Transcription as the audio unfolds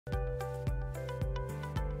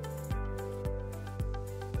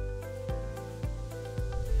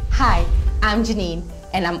Hi, I'm Janine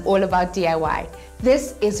and I'm all about DIY.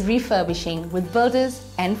 This is refurbishing with builders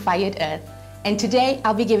and fired earth. And today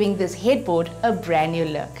I'll be giving this headboard a brand new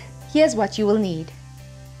look. Here's what you will need.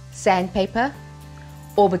 Sandpaper,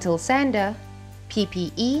 orbital sander,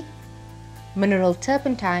 PPE, mineral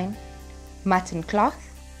turpentine, mutton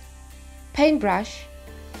cloth, paintbrush,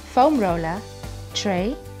 foam roller,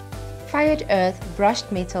 tray, fired earth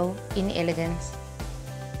brushed metal in elegance.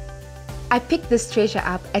 I picked this treasure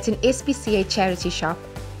up at an SPCA charity shop.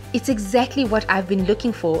 It's exactly what I've been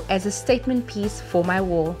looking for as a statement piece for my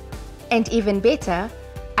wall. And even better,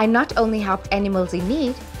 I not only helped animals in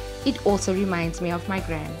need, it also reminds me of my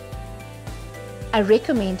gran. I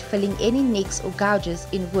recommend filling any nicks or gouges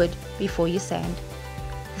in wood before you sand.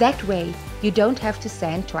 That way, you don't have to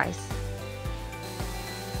sand twice.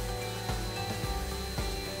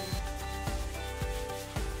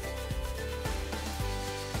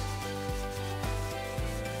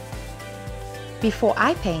 Before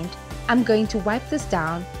I paint, I'm going to wipe this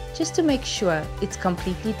down just to make sure it's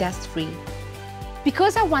completely dust-free.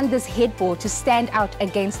 Because I want this headboard to stand out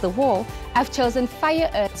against the wall, I've chosen Fire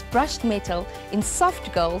Earth's brushed metal in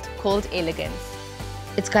soft gold called Elegance.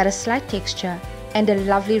 It's got a slight texture and a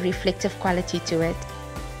lovely reflective quality to it.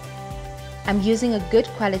 I'm using a good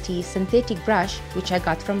quality synthetic brush which I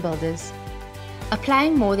got from builders.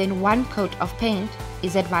 Applying more than one coat of paint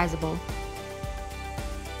is advisable.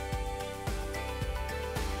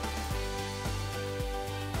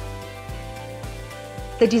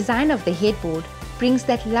 The design of the headboard brings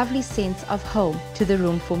that lovely sense of home to the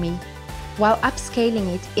room for me, while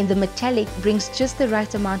upscaling it in the metallic brings just the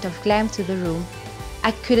right amount of glam to the room.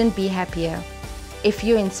 I couldn't be happier. If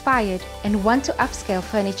you're inspired and want to upscale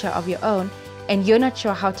furniture of your own and you're not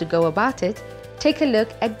sure how to go about it, take a look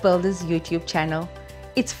at Builder's YouTube channel.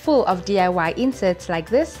 It's full of DIY inserts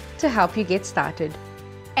like this to help you get started.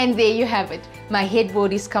 And there you have it. My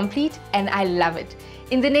headboard is complete and I love it.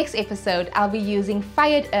 In the next episode, I'll be using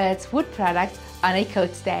Fired Earth's wood products on a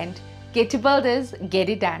coat stand. Get to Builders, get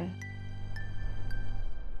it done.